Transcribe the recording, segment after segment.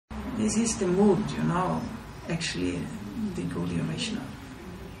This is the mood, actually, the Gaudiya Vaishnava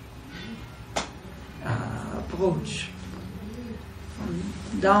approach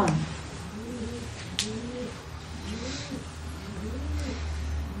from down.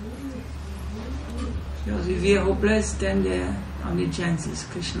 Because if we are hopeless, then the only chance is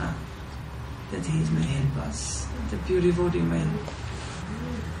Krishna, that He may help us, the pure devotee may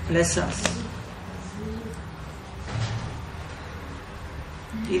bless us.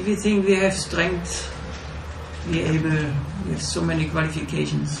 If we think we have strength, we have so many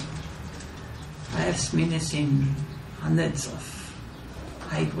qualifications. I have seen hundreds of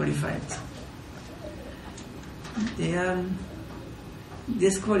high qualified. They are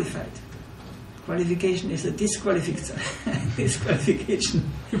disqualified. Qualification is a disqualification.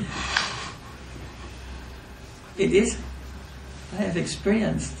 It is. I have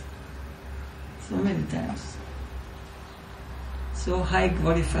experienced so many times. So high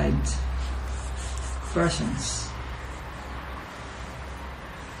qualified persons.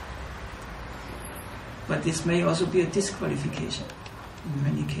 But this may also be a disqualification in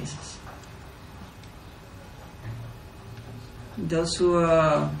many cases. Those who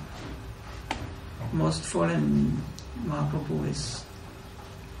are most fallen, Mahaprabhu is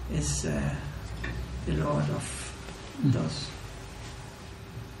the Lord of those.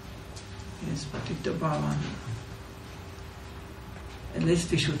 He is Patita Bhavan. At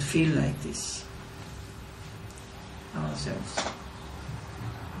least we should feel like this ourselves.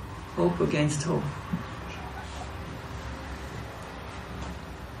 Hope against hope.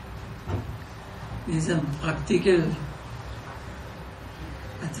 This is a practical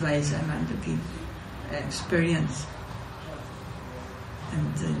advice I want to give, experience.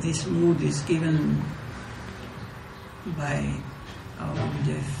 And this mood is given by our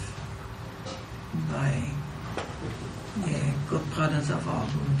Gurudev, by the good brothers of our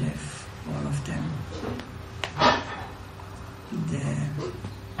Gurudev, all of them. The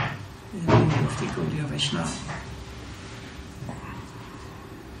mood of the Gaudiya Vaishnava.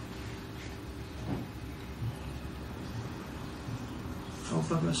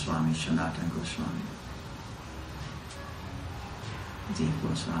 Rupa Goswami, Sanatana Goswami, Deep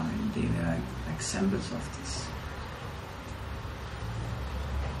Goswami, they were examples of this.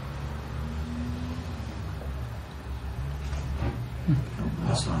 Rupa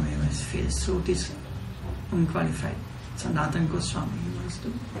Goswami feels so unqualified. Sanatana Goswami, he wants to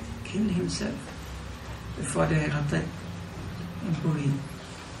kill himself before the Rata in Puri.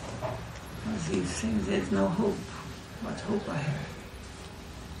 Because he thinks there's no hope. What hope I have?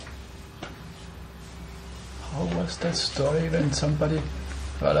 How was that story when somebody,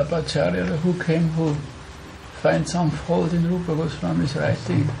 Vallabhacharya, who finds some fault in Rupa Goswami's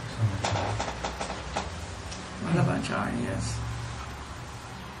writing? Vallabhacharya, yes.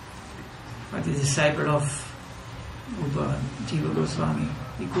 But the disciple of Rupa Jiva Goswami,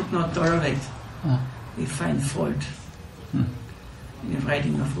 he could not tolerate, he find fault in the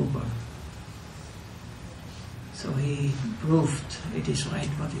writing of Rupa. So he proved it is right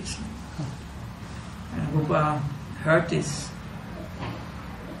what he is. And Rupa heard this.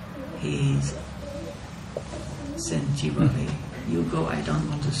 He sent Jiva away. You go, I don't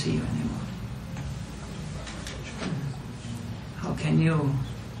want to see you anymore. How can you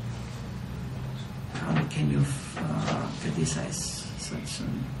criticize such a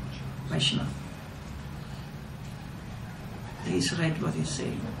Vaishnava? He is right what he's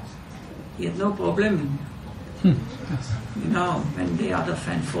saying. He had no problem, when the other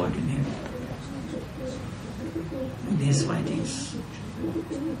find fault in him, in his writings.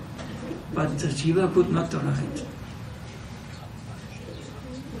 But Jiva could not tolerate.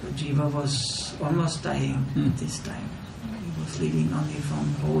 Jiva was almost dying at this time. He was living only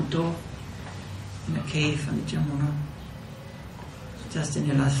from Roto in a cave on the Jamuna. Just in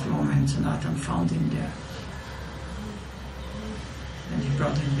the last moment, Sanatan found him there. And he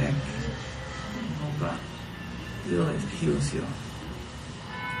brought him back. Rupa, he'll heals you.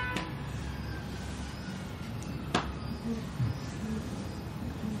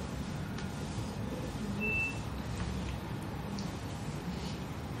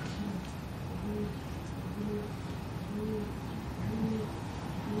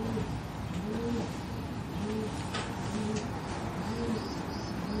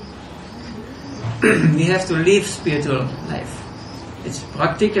 We have to live spiritual life. It's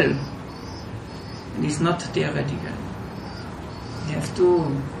practical and it's not theoretical. We have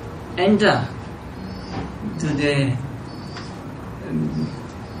to enter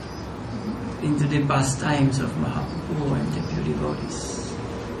into the pastimes of Mahaprabhu and the pure devotees,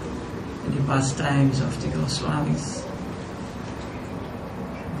 and the pastimes of the Goswamis.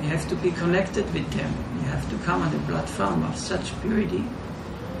 We have to be connected with them. We have to come on the platform of such purity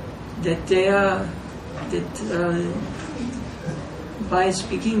that by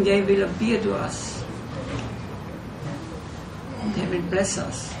speaking they will appear to us. They will bless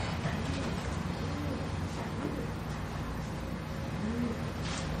us.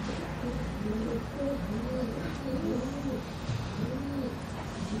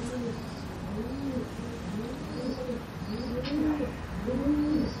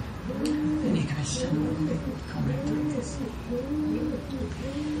 Any question? Comment on this?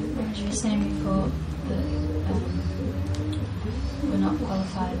 You were saying before that we're not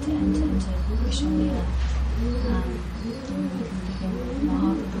qualified to enter into Krishna Leela.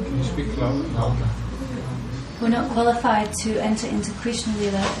 Can you speak louder? We're not qualified to enter into Krishna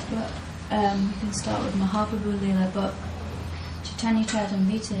Leela, but we can start with Mahaprabhu Leela. But Chaitanya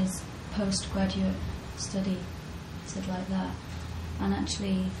Charitamrita's postgraduate study said like that. And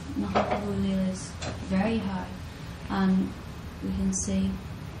actually, Mahaprabhu Leela is very high, and we can see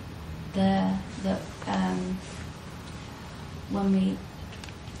there that when we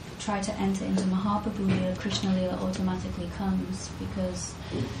try to enter into Mahaprabhu Leela, Krishna Leela automatically comes, because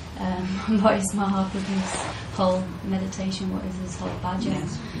what is Mahaprabhu's whole meditation, what is his whole bhajan?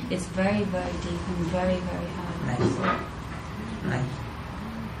 Yes. It's very, very deep and very, very high. Right.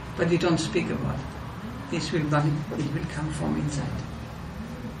 But we don't speak about it. It will come from inside.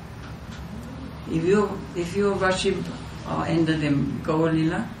 If you worship or enter the Gaur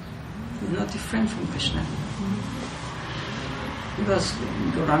Lila, it's not different from Krishna. Because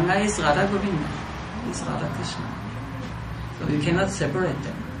Gauranga is Radha Govinda, is Radha Krishna. So you cannot separate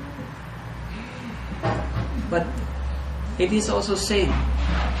them. But it is also said,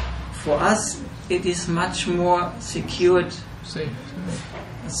 for us it is much more secured,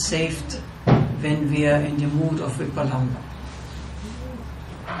 saved when we are in the mood of Vipalamba.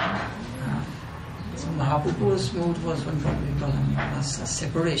 So Mahaprabhu's mood was when Vipalamba was a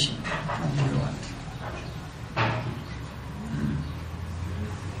separation from the Lord.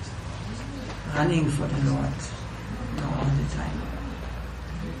 Running for the Lord all the time.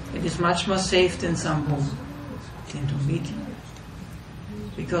 It is much more safe than Sambhu, into meeting.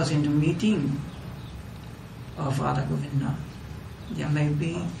 Because in the meeting of Radha Govinda, there may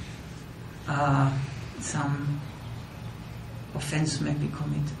be some offense may be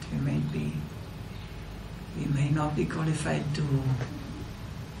committed. We may not be qualified to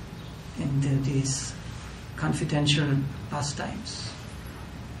enter these confidential pastimes.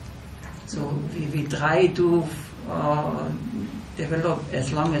 So we try to develop,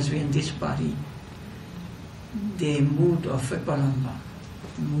 as long as we're in this body, the mood of Vipalamba,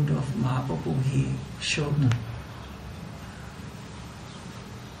 the mood of Mahaprabhu he showed.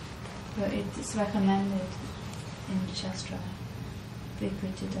 But it's recommended in the Shastra.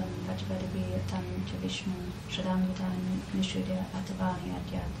 Vikritidam Vajvadaviyatam Javishnu Shadam Vidam Nishudya Atavani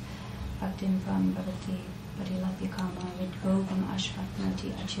Adyat Bhaktim Pram Bhavati Padilapyakama Vidgovam Ashvatnati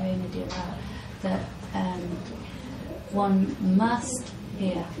Achirena Dila. That one must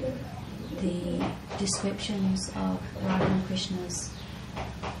hear the descriptions of Radha and Krishna's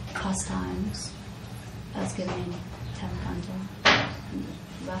pastimes as given in Tamkanta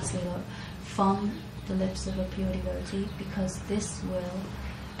Vaslila from the lips of a pure devotee, because this will,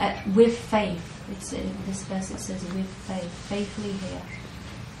 with faith, this verse it says with faith, faithfully hear,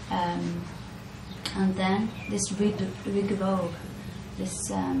 and then this rigorog,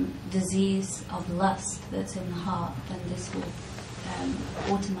 this disease of lust that's in the heart, then this will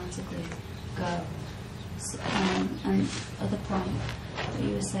automatically go. So, and other point that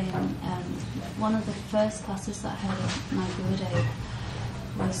you were saying, one of the first classes that I had in my Gurudev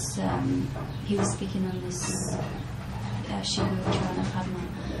was he was speaking on this Shiva Charana Padma,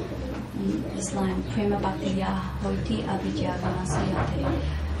 and this line Prema Bhakti Ya Hoti Avidya Vinasayate.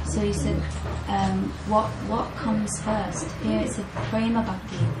 So he said, what comes first? Here it said Prema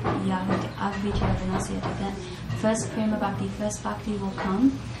Bhakti Ya Hoti Avidya Vinasayate. Then first Prema Bhakti, first Bhakti will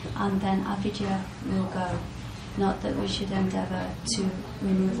come, and then Avidya will go. Not that we should endeavour to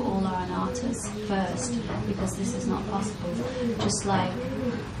remove all our anarthas first, because this is not possible. Just like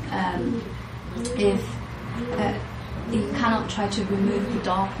if you cannot try to remove the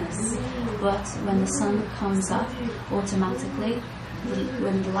darkness, but when the sun comes up, automatically,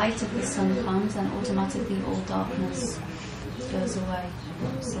 when the light of the sun comes, then automatically all darkness goes away.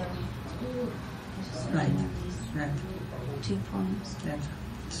 So, Right. 2 points. That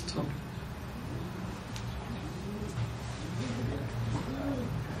is true.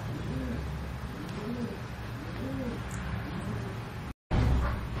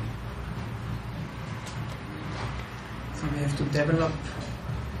 So we have to develop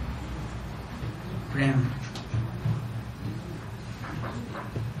Prem.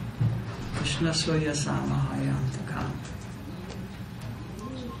 Krishna Soya Samahayantaka.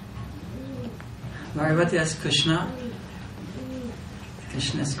 Bhagavati as Krishna.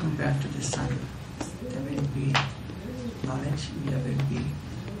 Krishna is compared to the sun. There will be knowledge, there will be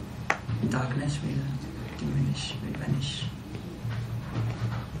darkness, will diminish, will vanish.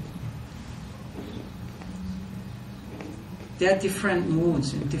 There are different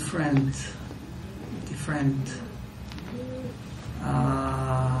moods in different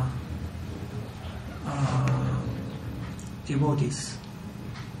devotees.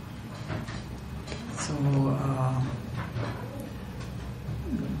 So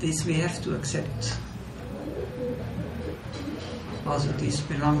this we have to accept. Also, this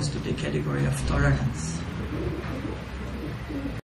belongs to the category of tolerance.